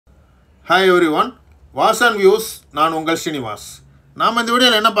Hi everyone, Was and Views, நான் உங்கள் ஸ்ரீனிவாஸ். நாம் இந்த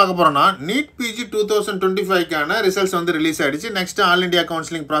வீடியோவில் என்ன பார்க்க போகிறோம்னா NEET PG 2025க்கான ரிசல்ட்ஸ் வந்து ரிலீஸ் ஆகிடுச்சு. Next all India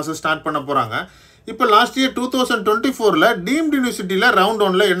counselling process start பண்ண போகிறாங்க. இப்போ லாஸ்ட் இயர் 2024ல் டீம்டு யூனிவர்சிட்டியில் ரவுண்ட்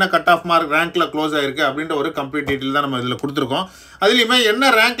ஒன்ல என்ன கட் ஆஃப் மார்க் ரேங்க்கில் க்ளோஸ் ஆயிருக்கு அப்படின்ற ஒரு கம்ப்ளீட் டீட்டெயில் தான் நம்ம இதில் கொடுத்துருக்கோம். அதுலேயுமே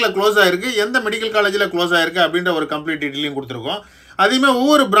என்ன ரேங்க்கில் க்ளோஸ் ஆயிருக்கு, எந்த மெடிக்கல் காலேஜில் க்ளோஸ் ஆயிருக்கு அப்படின்ற ஒரு கம்ப்ளீட் டீட்டெயிலையும் கொடுத்துருக்கோம். அதேமாதிரி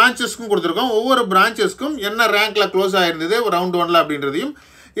ஒவ்வொரு பிரான்ச்சஸ்க்கும் கொடுத்துருக்கோம். ஒவ்வொரு பிரான்ச்சஸ்க்கும் என்ன ரேங்க்கில் க்ளோஸ் ஆயிருந்தது ரவுண்ட் ஒன்ல அப்படின்றதையும்,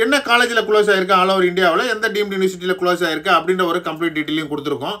 என்ன காலேஜில் க்ளோஸ் ஆயிருக்கு ஆல் ஓவர் இந்தியாவில், எந்த டீம்டு யூனிவர்சிட்டியில் க்ளோஸ் ஆயிருக்கு அப்படின்ற ஒரு கம்ப்ளீட் டீட்டெயிலையும்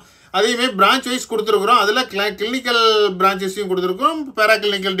கொடுத்துருக்கோம். அதேமாதிரி பிரான்ச் வைஸ் கொடுத்துருக்குறோம். அதில் கிளினிக்கல் பிரான்ச்சஸையும் கொடுத்துருக்கோம். பேரா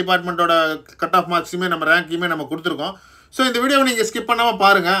கிளினிக்கல் டிபார்ட்மெண்ட்டோட கட் ஆஃப் மார்க்ஸுமே நம்ம ரேங்கையுமே நம்ம கொடுத்துருக்கோம். ஸோ இந்த வீடியோவை நீங்கள் ஸ்கிப் பண்ணாமல்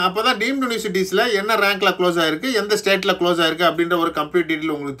பாருங்கள். அப்போ தான் டீம்டு யூனிவர்சிட்டிஸில் என்ன ரேங்க்கில் க்ளோஸ் ஆயிருக்கு, எந்த ஸ்டேட்டில் க்ளோஸ் ஆயிருக்கு அப்படின்ற ஒரு கம்ப்ளீட்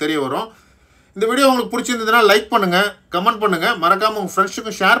டீட்டெயில் உங்களுக்கு தெரிய வரும். இந்த வீடியோ உங்களுக்கு பிடிச்சிருந்ததுன்னா லைக் பண்ணுங்கள், கமெண்ட் பண்ணுங்கள், மறக்காமல் உங்கள்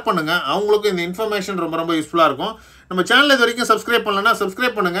ஃப்ரெண்ட்ஸுக்கும் ஷேர் பண்ணுங்கள். அவங்களுக்கும் இந்த இன்ஃபர்மேஷன் ரொம்ப ரொம்ப யூஸ்ஃபுல்லாக இருக்கும். நம்ம சேனல் இது வரைக்கும் சப்ஸ்கிரைப் பண்ணலன்னா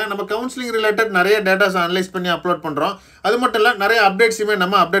சப்ஸ்கிரைப் பண்ணுங்கள். நம்ம கவுன்சிலிங் ரிலேட்டட் நிறைய டேட்டாஸ் அனலைஸ் பண்ணி அப்லோட் பண்ணுறோம். அது மட்டும் இல்லை, நிறைய அப்டேட்ஸுமே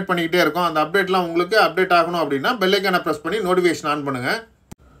நம்ம அப்டேட் பண்ணிக்கிட்டே இருக்கோம். அந்த அப்டேட்லாம் உங்களுக்கு அப்டேட் ஆகணும் அப்படின்னா பெல் ஐக்கானை ப்ரெஸ் பண்ணி நோட்டிஃபிகேஷன் ஆன் பண்ணுங்கள்.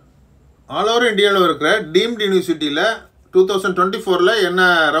 ஆல் ஓவர் இந்தியாவில் இருக்கிற டீம்டு யூனிவர்சிட்டியில் 2024ல் என்ன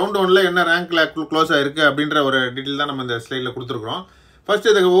ரவுண்ட் ஒன்ல என்ன ரேங்க்கில் க்ளோஸ் ஆயிருக்கு அப்படின்ற ஒரு டீட்டெயில் தான் நம்ம இந்த ஸ்லைடில் கொடுத்துருக்குறோம். ஃபர்ஸ்ட்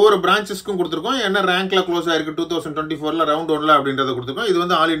இதுக்கு ஒவ்வொரு பிரான்ச்சஸ்க்கும் கொடுத்துருக்கோம். என்ன ரேங்க்கில் க்ளோஸ் ஆயிருக்கு 2024ல் ரவுண்ட் ஒன்ல அப்படின்றத கொடுத்துருக்கோம். இது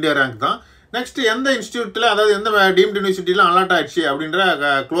வந்து ஆல் இண்டியா ரேங்க் தான். நெக்ஸ்ட் எந்த இன்ஸ்டியூட்டில், அதாவது எந்த டீம்டு யூனிவர்சிட்டியில் அலாட் ஆயிடுச்சு அப்படின்ற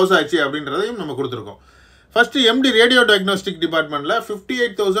க்ளோஸ் ஆயிடுச்சு அப்படின்றதையும் நம்ம கொடுத்துருக்கோம். ஃபர்ஸ்ட் எம்டி ரேடியோ டயக்னோஸ்டிக் டிபார்ட்மெண்ட்டில்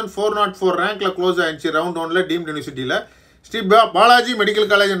 58,404 ரேங்க்கில் க்ளோஸ் ஆயிடுச்சு ரவுண்ட் ஒன்ல டீம்டு யூனிவர்சிட்டியில். Sri Balaji medical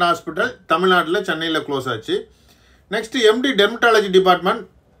college and hospital தமிழ்நாட்டில் சென்னையில் க்ளோஸ் ஆச்சு. Next empty dermatology department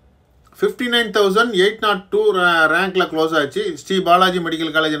 59,802 ரேங்க்கில் close ஆச்சு. Sri Balaji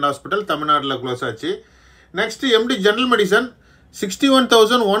medical college and hospital தமிழ்நாட்டில் க்ளோஸ் ஆச்சு. Next empty general medicine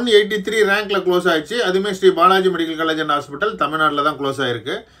 61,183 ரேங்க்கில் close ஆயிடுச்சு. அதுவுமே Sri Balaji medical college and hospital தமிழ்நாட்டில் தான் க்ளோஸ்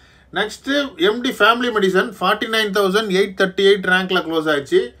ஆயிருக்கு. Next empty family medicine 49,838 ரேங்க்கில் close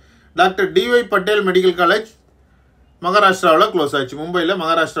ஆயிடுச்சு. Doctor dy Patel medical college மகாராஷ்டிராவில் க்ளோஸ் ஆயிடுச்சு. மும்பையில்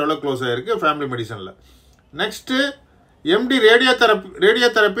மகாராஷ்டிராவில் க்ளோஸ் ஆயிருக்கு family மெடிசனில். Next empty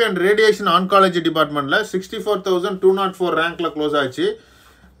radiotherapy and radiation oncology டிபார்ட்மெண்ட்டில் 64,204 ரேங்க்கில் க்ளோஸ் ஆச்சு.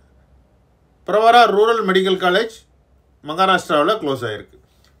 பிரவரா ரூரல் மெடிக்கல் காலேஜ் மகாராஷ்டிராவில் க்ளோஸ் ஆயிருக்கு.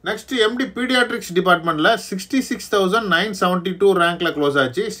 நெக்ஸ்ட் எம்டி பீடியாட்ரிக்ஸ் டிபார்ட்மெண்ட்டில் 66,972 ரேங்க்கில் க்ளோஸ்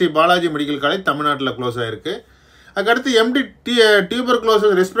ஆச்சு. ஸ்ரீ பாலாஜி மெடிக்கல் காலேஜ் தமிழ்நாட்டில் க்ளோஸ் ஆயிருக்கு. அதுக்கடுத்து empty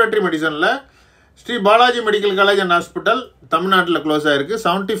tuberculosis respiratory மெடிசனில் Sri Balaji medical college and hospital தமிழ்நாட்டில் க்ளோஸ் ஆயிருக்கு.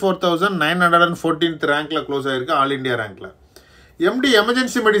 74,914 ரேங்க்கில் க்ளோஸ் ஆயிருக்கு all India ரேங்க்கில். Empty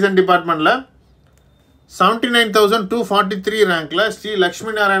emergency medicine டிபார்ட்மெண்ட்டில் 79,243 ரேங்க்கில் Sri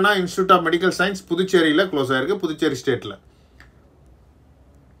Lakshmi Narayana institute of medical science புதுச்சேரியில் க்ளோஸ் ஆயிருக்கு, புதுச்சேரி ஸ்டேட்டில்.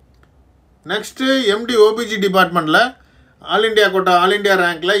 நெக்ஸ்ட்டு எம்டி ஓபிஜி டிபார்ட்மெண்ட்டில் all India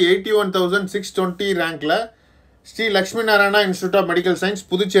ரேங்க்கில் 81,620 ரேங்க்கில் Sri Lakshmi Narayana institute of medical science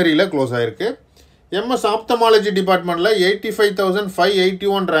புதுச்சேரியில் க்ளோஸ் ஆயிருக்கு. எம்எஸ் ஆப்தமாலஜி டிபார்ட்மெண்ட்டில்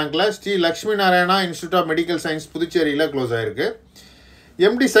 85,581 ரேங்க்கில் Sri Lakshmi Narayana institute of medical science புதுச்சேரியில் க்ளோஸ் ஆயிருக்கு.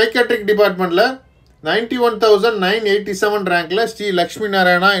 எம்டி சைக்காட்ரிக் டிபார்ட்மெண்ட்டில் 91,987 ரேங்க்கில் Sri Lakshmi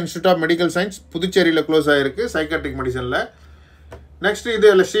Narayana institute of medical science புதுச்சேரியில் க்ளோஸ் ஆயிருக்கு சைக்காட்ரிக் மெடிசனில். நெக்ஸ்ட் இது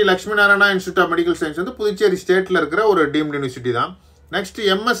Sri Lakshmi Narayana institute of medical science வந்து புதுச்சேரி ஸ்டேட்டில் இருக்கிற ஒரு டீம்டு யூனிவர்சிட்டி தான். நெக்ஸ்ட்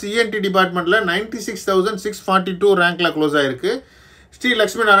எம்எஸ் இஎன்டி டிபார்ட்மெண்ட்டில் 96,642 ரேங்க்கில் க்ளோஸ் ஆயிருக்கு. Sri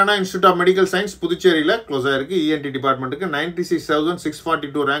Lakshmi Narayana institute of medical science புதுச்சேரியில் க்ளோஸ் ஆயிருக்கு. இஎன்டி டிபார்ட்மெண்ட்டுக்கு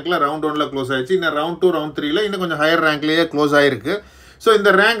 96,642 ரேங்க்கில் ரவுண்ட் ஒன்ல க்ளோஸ் ஆயிடுச்சு. இன்னும் ரவுண்ட் 2 ரவுண்ட் 3ல இன்னும் கொஞ்சம் ஹையர் ரேங்க்லேயே க்ளோஸ் ஆயிருக்கு. ஸோ இந்த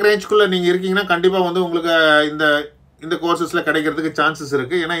ரேங்க் ரேஞ்சுக்குள்ளே நீங்கள் இருக்கீங்கன்னா கண்டிப்பாக வந்து உங்களுக்கு இந்த கோர்சஸில் கிடைக்கிறதுக்கு சான்சஸ்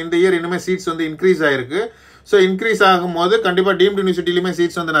இருக்குது. ஏன்னா இந்த இயர் இன்னுமே சீட்ஸ் வந்து இன்க்ரீஸ் ஆயிருக்கு. ஸோ இன்க்ரீஸ் ஆகும்போது கண்டிப்பாக டீம்டு யூனிவர்சிட்டிலையுமே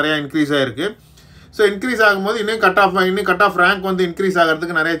சீட்ஸ் வந்து நிறையா இன்க்ரீஸ் ஆயிருக்கு. ஸோ இன்க்ரீஸ் ஆகும்போது இன்னும் கட் ஆஃப் ரேங்க் வந்து இன்க்ரீஸ்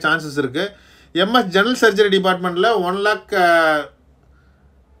ஆகிறதுக்கு நிறைய சான்சஸ் இருக்குது. எம்எஸ் ஜெனரல் சர்ஜரி டிபார்ட்மெண்ட்டில்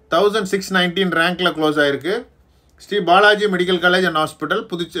 1,1619 ரேங்க்கில் க்ளோஸ் ஆயிருக்கு. Sri Balaji medical college and hospital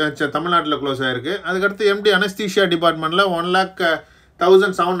தமிழ்நாட்டில் க்ளோஸ் ஆயிருக்கு. அதுக்கடுத்து எம்டி அனஸ்தீஷியா டிபார்ட்மெண்ட்டில்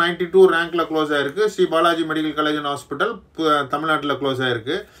 1,1792 ரேங்க்கில் க்ளோஸ் ஆயிருக்கு. Sri Balaji medical college and hospital தமிழ்நாட்டில் க்ளோஸ்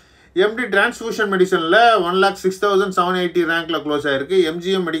ஆயிருக்கு. எம்டி டிரான்ஸ்ஃபியூஷன் மெடிசனில் 1,06,780 ரேங்க்கில் க்ளோஸ் ஆயிருக்கு.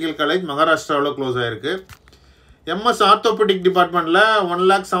 எம்ஜிஎம் மெடிக்கல் காலேஜ் மகாராஷ்டிராவில் க்ளோஸ் ஆயிருக்கு. எம்எஸ் ஆர்த்தோபெடிக் டிபார்ட்மெண்ட்டில்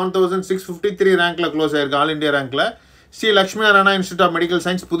 1,07,653 ரேங்க்கில் க்ளோஸ் ஆயிருக்கு all India ரேங்க்கில். Sri Lakshmi Narayana institute of medical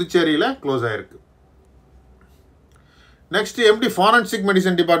science புதுச்சேரியில் க்ளோஸ் ஆயிருக்கு. நெக்ஸ்ட் எம்டி ஃபாரன்சிக்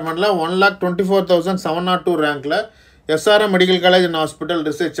மெடிசன் டிபார்ட்மெண்ட்டில் 1,24,702 ரேங்க்கில் SRM medical college and hospital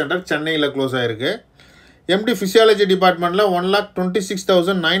research centre சென்னையில் க்ளோஸ் ஆயிருக்கு. எம்டி ஃபிசியாலஜி டிபார்ட்மெண்ட்டில்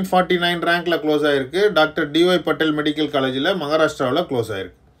 1,26,949 ரேங்க்கில் க்ளோஸ் ஆயிருக்கு. டாக்டர் டிஒய் பட்டேல் மெடிக்கல் காலேஜில் மகாராஷ்டிராவில் க்ளோஸ்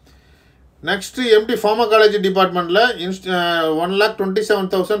ஆயிருக்கு. நெக்ஸ்ட் எம்டி ஃபார்மகாலஜி டிபார்ட்மெண்ட்டில்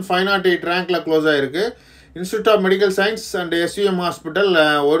 1,27,508 ரேங்க்கில் க்ளோஸ் ஆகிருக்கு. Institute of medical science and SUM hospital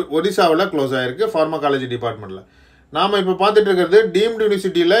ஒடிசாவில் க்ளோஸ் ஆகிருக்கு ஃபார்மகாலஜி டிபார்ட்மெண்ட்டில். நாம் இப்போ பார்த்துட்டு இருக்கிறது டீம்டு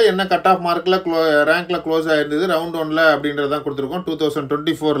யூனிவர்சிட்டியில் என்ன கட் ஆஃப் மார்க்கில் ரேங்க்கில் க்ளோஸ் ஆகிருந்தது ரவுண்ட் 1ல் அப்படின்றதான் கொடுத்துருக்கோம்.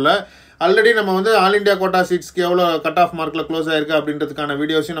 2024 ஆல்ரெடி நம்ம வந்து ஆல் இண்டியா கோட்டா சீட்ஸ்க்கு எவ்வளோ கட் ஆஃப் மார்க்கில் க்ளோஸ் ஆகிருக்கு அப்படின்றதுக்கான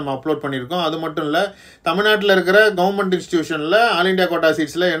வீடியோஸையும் நம்ம அப்லோட் பண்ணியிருக்கோம். அது மட்டும் இல்லை, தமிழ்நாட்டில் இருக்கிற கவர்மெண்ட் இன்ஸ்டியூஷனில் ஆல் இண்டியா கோட்டா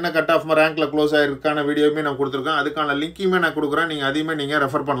சீட்ஸில் என்ன கட் ஆஃப் ரேங்க்கில் க்ளோஸ் ஆகிருக்கான வீடியோவுமே நான் கொடுத்துருக்கேன். அதுக்கான லிங்க்கையுமே நான் கொடுக்குறேன், நீங்கள் அதையுமே நீங்கள்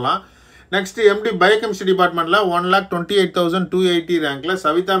ரெஃபர் பண்ணலாம். நெக்ஸ்ட் எம்டி பயோகெமிஸ்ட்ரி டிபார்ட்மெண்ட்டில் 1,28,280 ரேங்க்கில்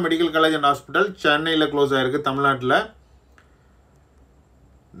Savitha medical college and hospital சென்னையில் க்ளோஸ் ஆகிருக்கு தமிழ்நாட்டில்.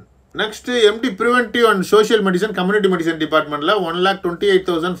 Next empty preventive and social medicine community medicine டிபார்ட்மெண்ட்டில்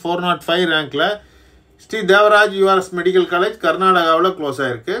 1,28,405 ரேங்க்கில் ஸ்ரீ தேவராஜ் யுஆர்எஸ் மெடிக்கல் காலேஜ் கர்நாடகாவில் க்ளோஸ்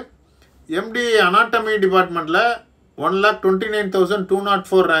ஆகிருக்கு. எம்டி அனாட்டமி டிபார்ட்மெண்ட்டில்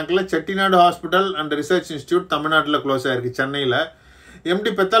 1,29,204 ரேங்க்கில் Chettinad hospital and research institute தமிழ்நாட்டில் க்ளோஸ் ஆகிருக்கு சென்னையில்.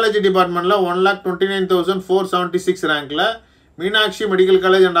 எம்டி பெத்தாலஜி டிபார்ட்மெண்ட்டில் 1,29,476 ரேங்க்கில் Meenakshi medical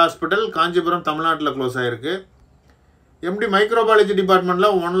college and hospital Kanchipuram தமிழ்நாட்டில் க்ளோஸ் ஆகிருக்கு. எம்டி மைக்ரோபாலஜி டிபார்ட்மெண்ட்டில்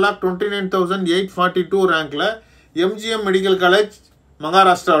 1,29,842 ரேங்க்கில் எம்ஜிஎம் மெடிக்கல் காலேஜ்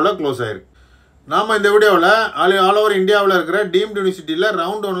மகாராஷ்டிராவில் க்ளோஸ் ஆகிருக்கு. நாம் இந்த வீடியோவில் ஆல் ஓவர் இந்தியாவில் இருக்கிற டீம்டு யூனிவர்சிட்டியில்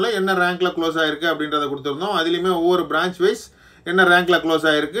ரவுண்ட் 1ல் என்ன ரேங்க்கில் க்ளோஸ் ஆகிருக்கு அப்படின்றத கொடுத்துருந்தோம். அதுலேயுமே ஒவ்வொரு பிரான்ச் வைஸ் என்ன ரேங்க்கில் க்ளோஸ்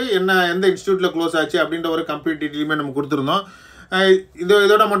ஆகிருக்கு, எந்த இன்ஸ்டியூட்டில் க்ளோஸ் ஆச்சு அப்படின்ற ஒரு கம்ப்ளீட் டீட்டெயிலுமே நம்ம கொடுத்துருந்தோம்.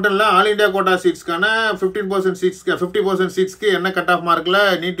 இதோட மட்டும் இல்லை, ஆல் இண்டியா கோட்டா சீட்ஸ்க்கான 50% சீட்ஸ்க்கு என்ன கட் ஆஃப் மார்க்கில்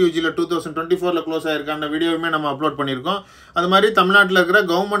நீட் யூஜியில் 2024 க்ளோஸ் ஆகிருக்கான வீடியோவுமே நம்ம அப்லோட் பண்ணியிருக்கோம். அது மாதிரி தமிழ்நாட்டில் இருக்கிற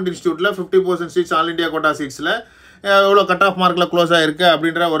கவர்மெண்ட் இன்ஸ்டியூட்டில் 50% சீட்ஸ் ஆல் இண்டியா கோட்டா சீட்ஸில் எவ்வளோ கட் ஆஃப் மார்க்கில் க்ளோஸ் ஆகிருக்கு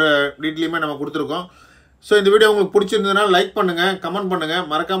அப்படின்ற ஒரு டீட்டெயிலுமே நம்ம கொடுத்துருக்கோம். ஸோ இந்த வீடியோ உங்களுக்கு பிடிச்சிருந்ததுன்னா லைக் பண்ணுங்கள், கமெண்ட் பண்ணுங்கள்,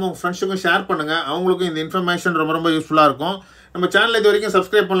 மறக்காமல் உங்கள் ஃப்ரெண்ட்ஸுக்கும் ஷேர் பண்ணுங்கள். அவங்களுக்கும் இந்த இன்ஃபர்மேஷன் ரொம்ப யூஸ்ஃபுல்லாக இருக்கும். நம்ம சேனல் இது வரைக்கும்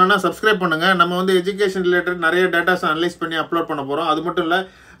சப்ஸ்கிரைப் பண்ணலன்னா சப்ஸ்கிரைப் பண்ணுங்கள். நம்ம வந்து எஜுகேஷன் ரிலேட்டட் நிறைய டேட்டாஸ் அனலைஸ் பண்ணி அப்லோட் பண்ண போகிறோம். அது மட்டும் இல்லை,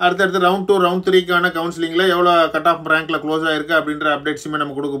 அடுத்தடுத்து ரவுண்ட் 2 ரவுண்ட் 3க்கான கவுன்சிலிங்கில் எவ்வளோ கட் ஆஃப் ரேங்க்கில் க்ளோஸ் ஆகிருக்கு அப்படின்ற அப்டேட்ஸுமே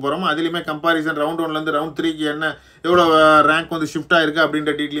நம்ம கொடுக்க போகிறோம். அதுலேயுமே கம்பாரிசன் ரவுண்ட் 1லேருந்து ரவுண்ட் 3க்கு எவ்வளோ ரேங்க் வந்து ஷிஃப்ட் ஆகிருக்கு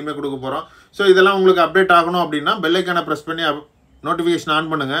அப்படின்ற டீட்டெயிலுமே கொடுக்க போகிறோம். ஸோ இதெல்லாம் உங்களுக்கு அப்டேட் ஆகணும் அப்படின்னா பெல் ஐக்கானை ப்ரெஸ் பண்ணி நோட்டிஃபிகேஷன்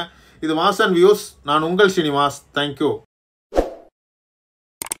ஆன் பண்ணுங்கள். இது வாசன் வியூஸ். நான் உங்கள் ஸ்ரீனிவாஸ். தேங்க்யூ.